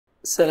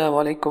السلام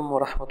عليكم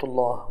ورحمة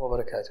الله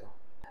وبركاته.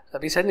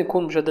 بيسعدني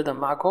أكون مجددا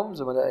معكم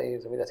زملائي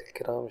وزميلاتي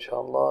الكرام إن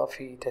شاء الله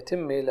في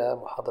تتمة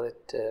لمحاضرة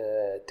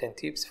 10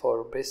 Tips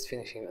for Best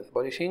Finishing and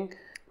Polishing.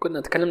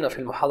 كنا تكلمنا في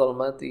المحاضرة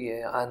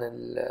الماضية عن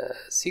ال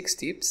 6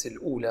 Tips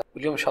الأولى،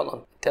 واليوم إن شاء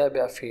الله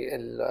نتابع في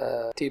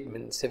التيب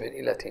من 7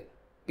 إلى 10.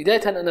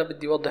 بداية أنا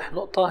بدي أوضح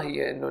نقطة،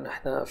 هي إنه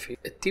نحن في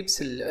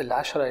التيبس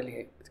العشرة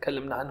اللي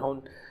تكلمنا عنهم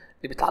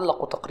اللي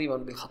بيتعلقوا تقريبا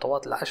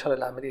بالخطوات العشرة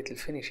لعملية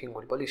الفينيشينج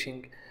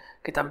والبوليشينج،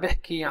 كنت عم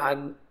بحكي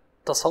عن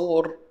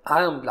تصور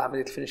عام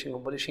لعملية الفينيشينج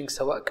والبوليشينج،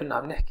 سواء كنا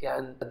عم نحكي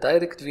عن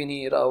دايركت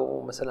فينير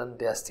أو مثلا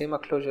دياستيما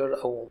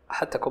كلوجر أو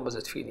حتى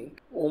كومبوزيت فينينج.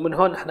 ومن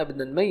هون نحن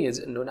بدنا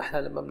نميز إنه نحن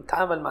لما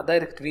بنتعامل مع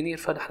دايركت فينير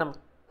فنحن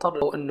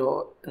مضطر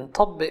إنه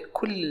نطبق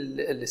كل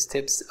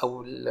الستيبس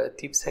أو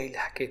التيبس هاي اللي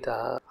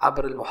حكيتها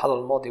عبر المحاضرة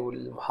الماضية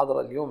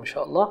والمحاضرة اليوم إن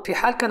شاء الله. في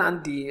حال كان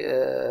عندي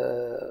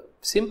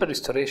simple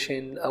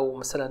restoration أو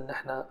مثلا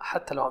نحن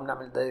حتى لو عم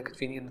نعمل دايركت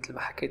فينير مثل ما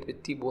حكيت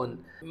بالتيب 1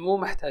 مو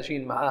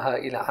محتاجين معاها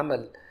إلى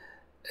عمل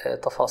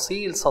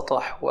تفاصيل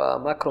سطح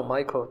وماكرو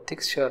مايكرو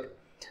تكستشر،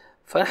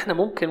 فإحنا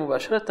ممكن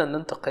مباشرة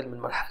ننتقل من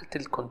مرحلة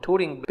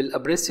الكونتورينج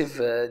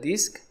بالأبريسيف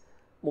ديسك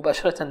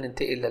مباشرة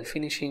ننتقل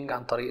للفينيشينج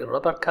عن طريق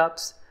الربر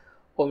كابس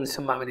ومن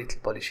ثم عملية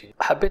البوليشينج.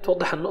 حبيت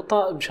أوضح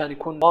النقطة مشان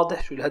يكون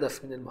واضح شو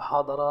الهدف من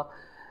المحاضرة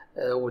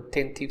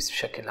والتين تيبس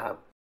بشكل عام.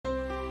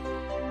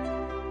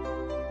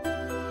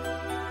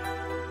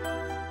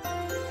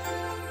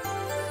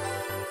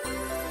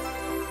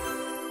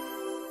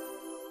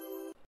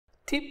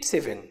 تيب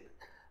 7.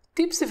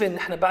 تيب 7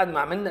 نحن بعد ما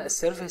عملنا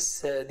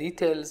السيرفيس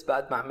ديتيلز،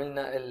 بعد ما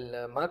عملنا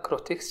الماكرو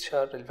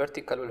تكستشر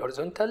الفيرتيكال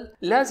والهوريزونتال،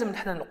 لازم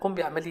نحن نقوم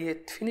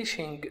بعملية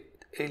فينيشينج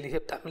اللي هي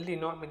بتعمل لي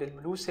نوع من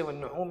الملوسة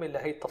والنعومة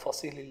لهي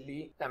التفاصيل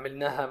اللي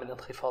عملناها من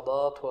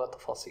انخفاضات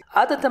وتفاصيل.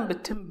 عادة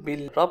بتتم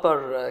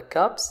بالرابر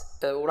كابس،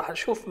 وراح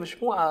نشوف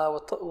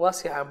مجموعة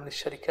واسعة من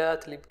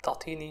الشركات اللي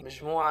بتعطيني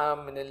مجموعة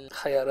من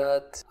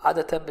الخيارات،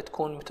 عادة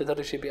بتكون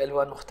متدرجة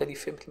بألوان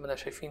مختلفة مثل ما أنا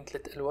شايفين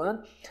 3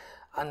 ألوان.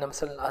 عندنا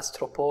مثلا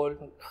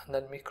الاستروبول، عندنا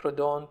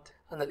الميكرودونت،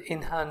 عندنا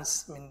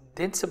الانهانس من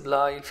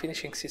دينسبلاي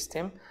الفينيشينج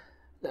سيستم،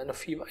 لانه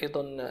في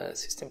ايضا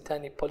سيستم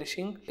تاني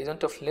بوليشينج،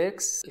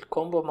 ايزونتوفليكس،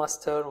 الكومبو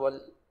ماستر،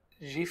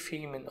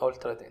 والجيفي من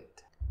اولترا دنت.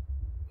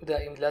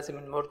 ودائما لازم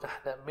نمر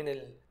نحن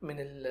من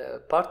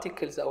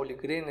البارتيكلز او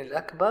الجرين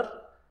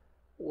الاكبر،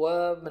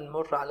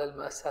 وبنمر على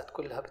المقاسات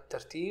كلها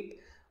بالترتيب،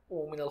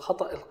 ومن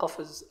الخطأ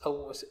القفز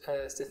او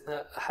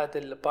استثناء احد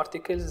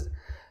البارتيكلز،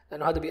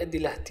 لانه هذا بيؤدي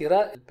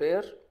لاهتراء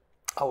البير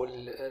او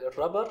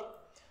الربر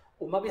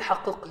وما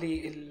بيحقق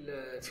لي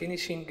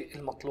الفينيشينج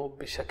المطلوب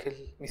بشكل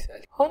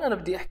مثالي. هون انا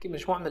بدي احكي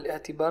مجموعه من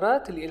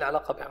الاعتبارات اللي لها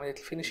علاقه بعمليه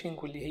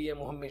الفينيشينج واللي هي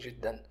مهمه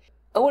جدا.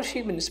 اول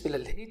شيء بالنسبه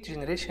للهيت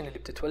جنريشن اللي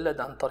بتتولد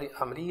عن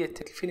طريق عمليه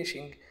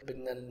الفينيشينج،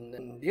 بدنا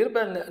ندير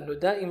بالنا انه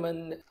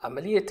دائما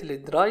عمليه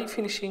الدراي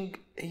فينيشينج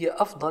هي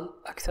افضل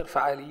اكثر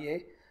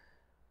فعاليه،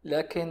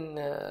 لكن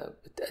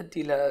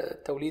بتؤدي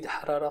لتوليد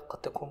حرارة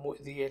قد تكون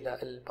مؤذية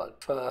للبلب،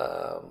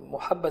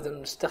 فمحبذا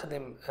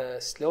نستخدم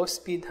سلو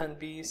سبيد هاند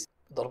بيس،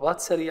 ضربات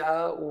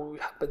سريعة،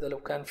 ويحبذا لو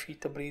كان في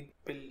تبريد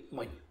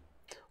بالمي.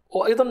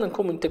 وأيضا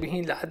نكون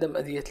منتبهين لعدم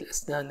أذية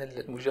الأسنان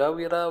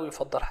المجاورة،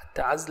 ويفضل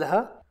حتى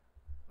عزلها.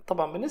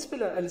 طبعا بالنسبة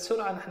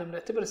للسرعة نحن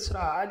بنعتبر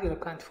السرعة عالية لو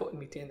كانت فوق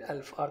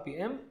 200,000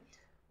 RPM،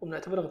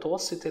 وبنعتبرها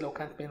متوسطة لو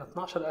كانت بين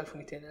 12,000 و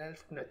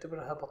 200,000،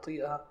 وبنعتبرها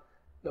بطيئة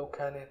لو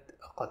كانت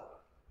أقل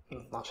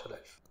من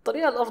 12,000.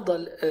 الطريقة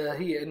الأفضل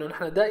هي إنه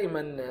نحن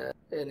دائما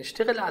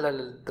نشتغل على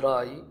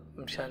الدراي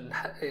مشان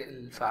نحقق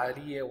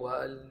الفعالية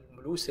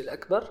والملوسة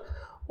الأكبر،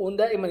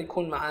 ودائما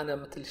يكون معنا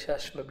مثل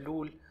شاش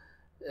مبلول،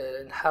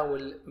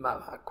 نحاول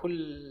مع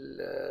كل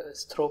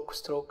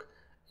ستروك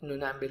إنه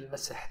نعمل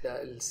مسح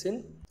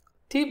للسن.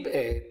 تيب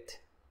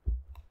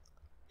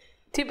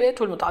 8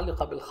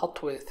 والمتعلقة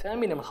بالخطوة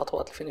الثامنة من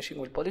خطوات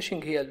الفينيشينج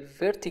والبوليشينج هي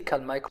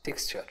الفيرتيكال مايكرو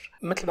تكستشر.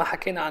 مثل ما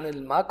حكينا عن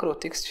الماكرو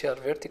تكستشر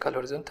فيرتيكال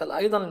هوريزونتال،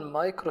 أيضا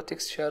المايكرو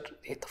تكستشر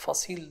هي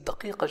تفاصيل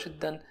دقيقة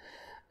جدا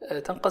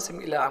تنقسم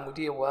إلى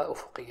عمودية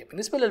وأفقية.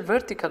 بالنسبة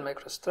للفيرتيكال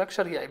مايكرو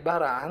ستراكشر هي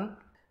عبارة عن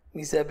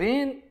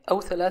نزابين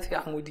أو 3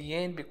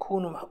 عموديين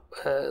بيكونوا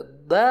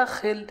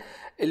داخل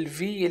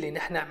الفي اللي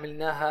نحن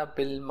عملناها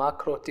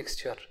بالماكرو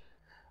تكستشر،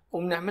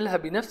 وبنعملها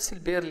بنفس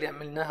البير اللي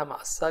عملناها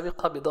مع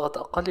السابقة بضغط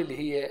أقل اللي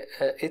هي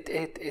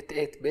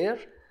 8888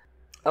 بير،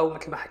 أو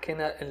مثل ما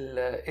حكينا ال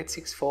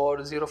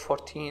 864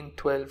 014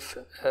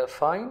 12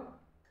 فاين،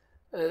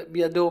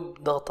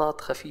 بيدوب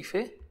ضغطات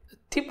خفيفة.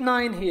 تيب 9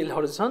 هي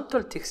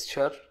الهوريزونتال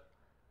تكستشر،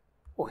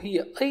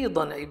 وهي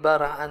أيضا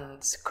عبارة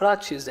عن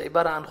سكراتشز،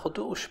 عبارة عن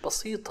خدوش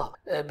بسيطة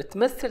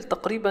بتمثل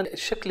تقريبا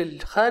الشكل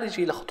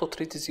الخارجي لخطوط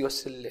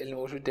ريتزيوس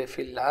الموجودة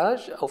في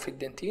العاج أو في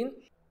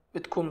الدنتين،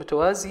 بتكون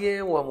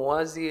متوازية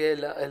وموازية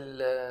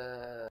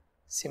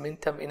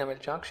للسيمنتم انامل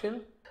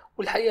جانكشن،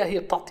 والحقيقة هي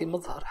بتعطي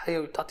مظهر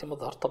حيوي وبتعطي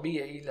مظهر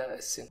طبيعي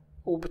للسن،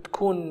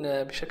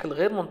 وبتكون بشكل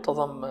غير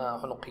منتظم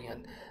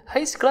عنقيا.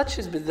 هاي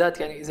سكراتشز بالذات،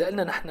 يعني إذا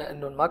قلنا نحن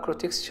إنه الماكرو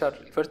تكستشر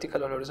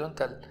الفيرتيكال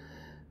والهوريزونتال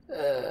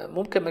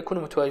ممكن ما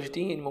يكونوا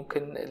متواجدين،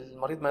 ممكن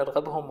المريض ما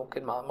يرغبهم،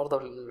 ممكن مع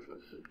المرضى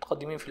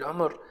المتقدمين في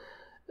العمر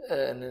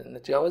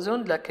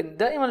نتجاوزهم، لكن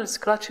دائما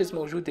السكراتشز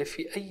موجودة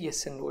في أي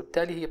سن،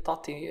 وبالتالي هي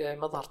بتعطي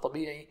مظهر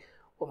طبيعي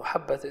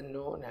ومحبذ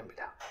إنه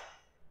نعملها.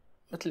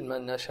 مثل ما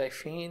أننا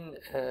شايفين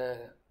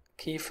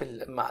كيف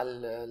مع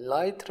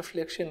اللايت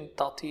ريفليكشن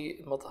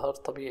تعطي مظهر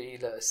طبيعي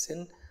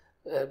للسن،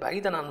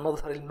 بعيدا عن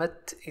مظهر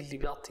المت اللي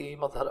بيعطي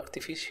مظهر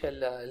ارتفيشال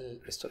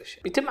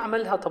للريستوريشن. بيتم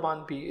عملها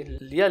طبعا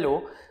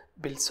باليالو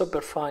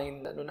بالسوبر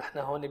فاين، لانه نحن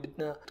هون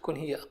بدنا تكون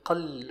هي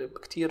اقل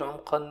بكتير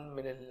عمقا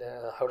من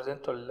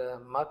الهوريزونتال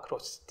ماكرو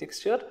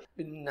تكستشر.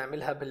 بدنا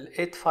نعملها بال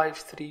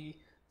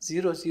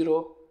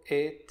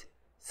 853008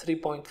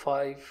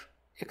 3.5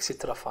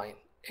 اكسترا فاين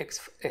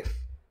اكس اف.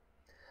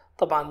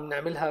 طبعا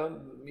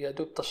بنعملها يا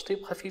دوب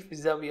تشطيب خفيف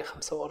بزاويه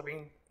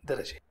 45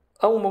 درجه،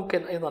 او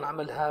ممكن ايضا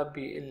عملها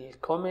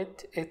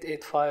بالكوميت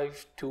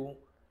 8852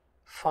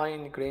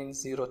 فاين جرين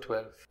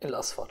 012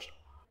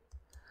 الاصفر.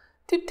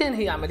 تبتين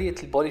هي عملية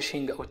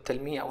البوليشينج أو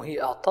التلميع،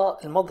 وهي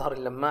إعطاء المظهر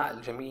اللماع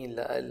الجميل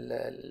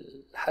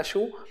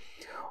للحشو،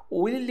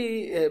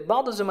 واللي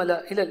بعض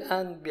الزملاء إلى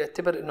الآن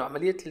بيعتبر أنه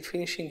عملية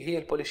الفينيشينج هي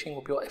البوليشينج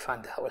وبيوقف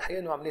عندها، والحقيقة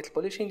أنه عملية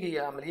البوليشينج هي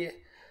عملية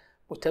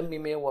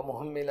متممة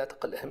ومهمة لا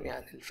تقل أهمية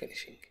عن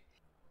الفينيشينج.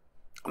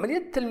 عملية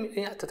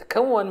التلميع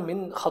تتكون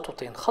من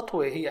خطوتين.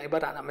 خطوة هي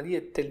عبارة عن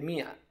عملية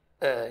تلميع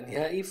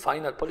نهائي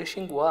فاينل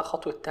بوليشينج،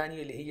 وخطوة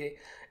الثانية اللي هي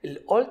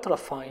الالترا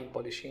فاين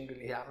بوليشينج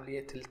اللي هي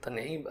عملية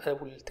التنعيم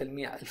أو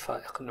التلميع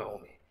الفائق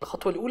النعومي.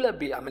 الخطوة الأولى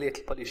بعملية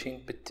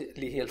البوليشينج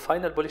اللي هي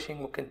الفاينل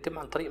بوليشينج ممكن تتم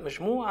عن طريق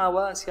مجموعة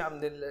واسعة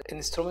من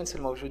الانسترومنتس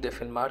الموجودة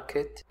في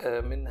الماركت،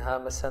 منها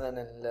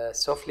مثلا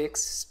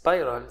السوفليكس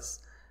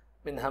سبايرالز،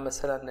 منها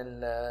مثلا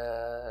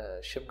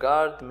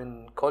الشيبغارد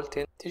من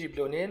كولتين، تيجي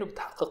بلونين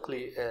وبتحقق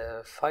لي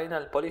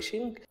فاينل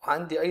بوليشينج.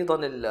 وعندي ايضا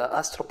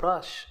الاسترو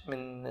براش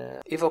من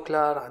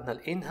ايفوكلار، عندنا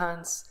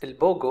الانهانس،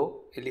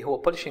 البوغو اللي هو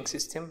بوليشينج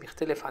سيستم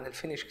بيختلف عن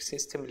الفينيشينج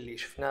سيستم اللي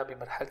شفناه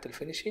بمرحله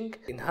الفينيشينج.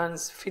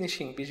 الانهانس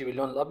فينيشينج بيجي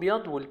باللون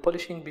الابيض،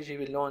 والبوليشينج بيجي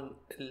باللون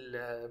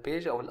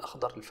البيج او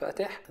الاخضر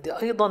الفاتح. عندي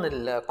ايضا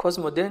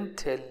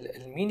الكوزمودنت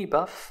الميني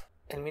باف.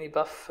 الميني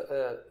باف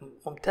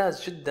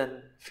ممتاز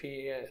جدا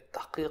في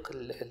تحقيق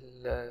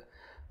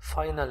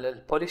الفاينل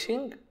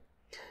البوليشينج.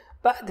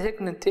 بعد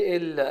هيك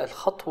ننتقل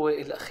الخطوة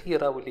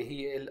الأخيرة واللي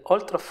هي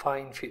الألترا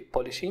فاين في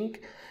البوليشينج،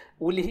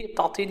 واللي هي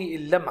بتعطيني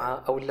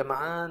اللمعة أو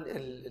اللمعان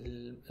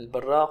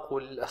البراق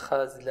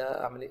والأخاذ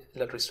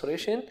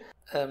للريستوريشن.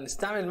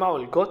 بنستعمل معه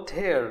الجوت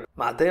هير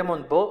مع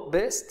دايموند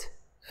بيست.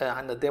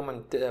 عندنا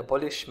دايموند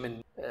بوليش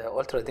من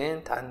ألترا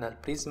دينت، عندنا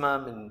البريزما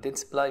من دينت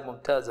سبلاي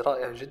ممتاز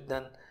رائع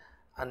جدا،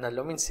 عندنا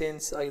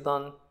اللومينسينس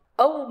أيضا.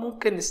 أو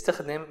ممكن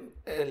نستخدم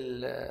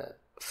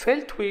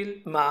الفيلت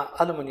ويل مع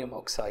ألومنيوم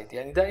أوكسايد.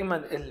 يعني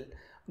دائما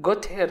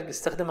الجوت هير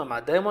نستخدمها مع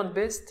دايموند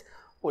بيست،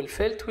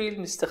 والفيلت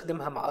ويل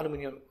نستخدمها مع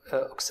ألومنيوم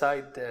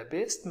أوكسايد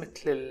بيست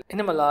مثل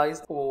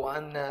الانيمالايزد،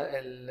 وعندنا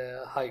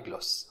الهاي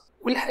جلوس.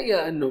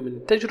 والحقيقة أنه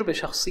من تجربة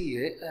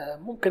شخصية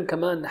ممكن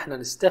كمان نحن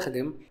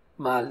نستخدم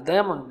مع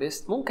الدايموند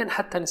بيست، ممكن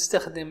حتى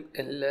نستخدم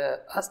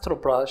الأسترو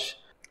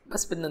براش،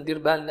 بس بدنا ندير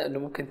بالنا انه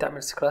ممكن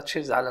تعمل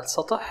سكراتشز على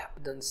السطح،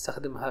 بدنا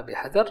نستخدمها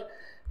بحذر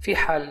في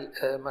حال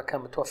ما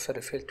كان متوفر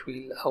الفيلت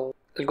ويل او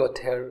الجوت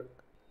هير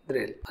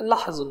دريل.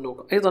 نلاحظ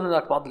انه ايضا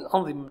هناك بعض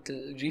الانظمه مثل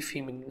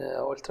الجيفي من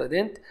ألترا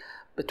دينت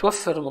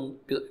بتوفر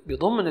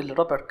بضمن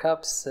الرابر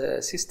كابس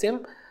سيستم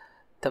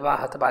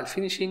تبع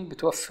الفينيشينج،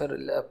 بتوفر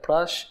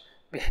البراش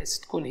بحيث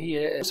تكون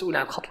هي مسؤولة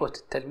عن خطوة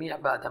التلميع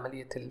بعد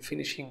عملية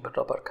الفينيشينج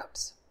بالرابر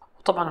كابس.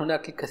 وطبعا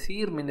هناك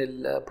الكثير من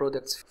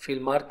البرودكتس في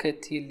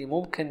الماركت اللي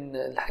ممكن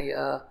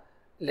الحقيقة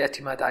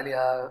الاعتماد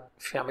عليها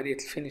في عملية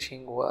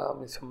الفينيشينج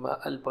ومن ثم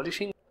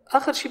البوليشينج.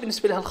 آخر شيء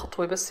بالنسبة لها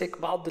الخطوة بس هيك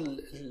بعض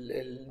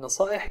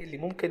النصائح اللي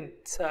ممكن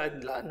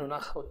تساعد لأنه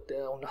ناخذ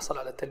أو نحصل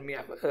على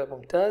تلميع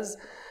ممتاز.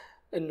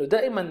 إنه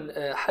دائما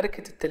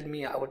حركة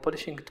التلميع أو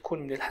البوليشينج تكون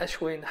من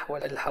الحشوة نحو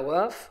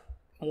الحواف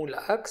مو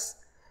العكس،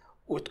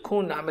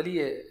 وتكون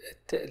عملية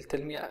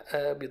التلميع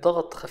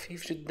بضغط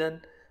خفيف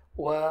جدا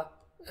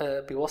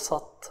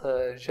وبوسط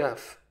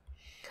جاف.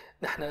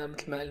 نحن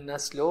مثل ما قلنا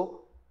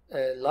سلو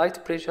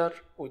لايت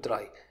بريشر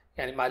ودراي.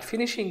 يعني مع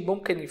الفينيشينج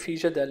ممكن في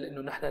جدل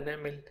انه نحن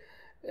نعمل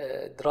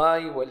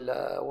دراي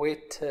ولا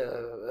ويت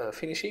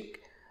فينيشينج،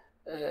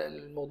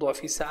 الموضوع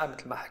فيه ساعة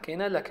مثل ما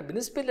حكينا، لكن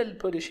بالنسبة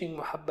للبوليشينج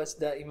محبس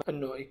دائما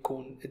انه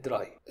يكون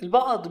دراي.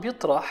 البعض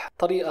بيطرح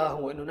طريقة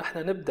هو انه نحن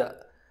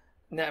نبدأ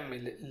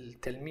نعمل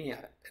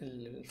التلميع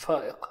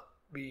الفائق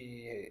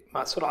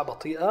مع سرعة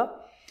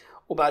بطيئة،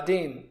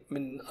 وبعدين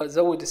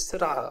بنزود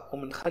السرعة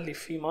وبنخلي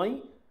فيه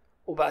مي،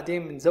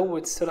 وبعدين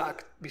بنزود السرعة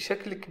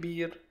بشكل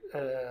كبير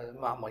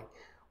مع مي،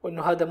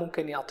 وإنه هذا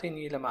ممكن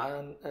يعطيني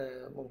لمعان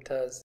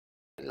ممتاز.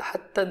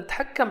 لحتى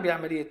نتحكم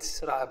بعملية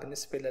السرعة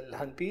بالنسبة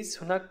للهاند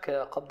بيس هناك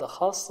قبضة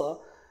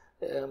خاصة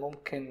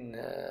ممكن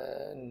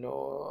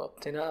إنه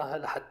اقتنائها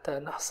لحتى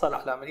نحصل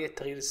على عملية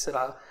تغيير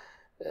السرعة،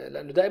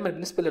 لأنه دائما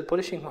بالنسبة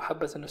للبوليشينج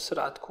محبذ إنه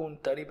السرعة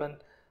تكون تقريبا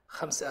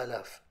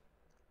 5000.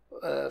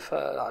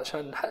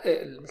 فعشان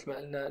نحقق مثل ما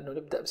قلنا إنه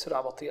نبدأ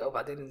بسرعة بطيئة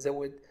وبعدين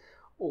نزود،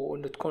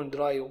 وإنه تكون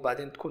دراي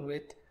وبعدين تكون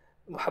ويت،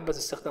 محبذ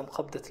استخدام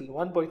قبضة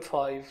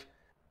 1.5.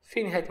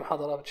 في نهاية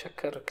المحاضرة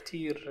بتشكر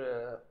كتير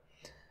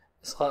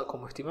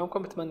إصغائكم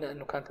واهتمامكم. بتمنى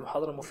أنه كانت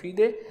المحاضرة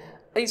مفيدة.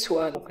 أي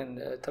سؤال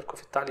ممكن تركوا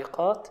في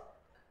التعليقات.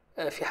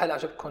 في حال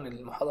عجبكم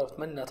المحاضرة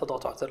بتمنى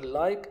تضغطوا على زر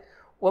اللايك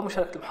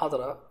ومشاركة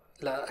المحاضرة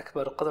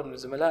لأكبر قدر من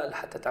الزملاء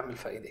لحتى تعمل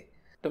فائدة.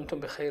 دمتم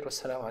بخير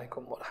والسلام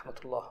عليكم ورحمة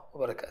الله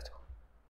وبركاته.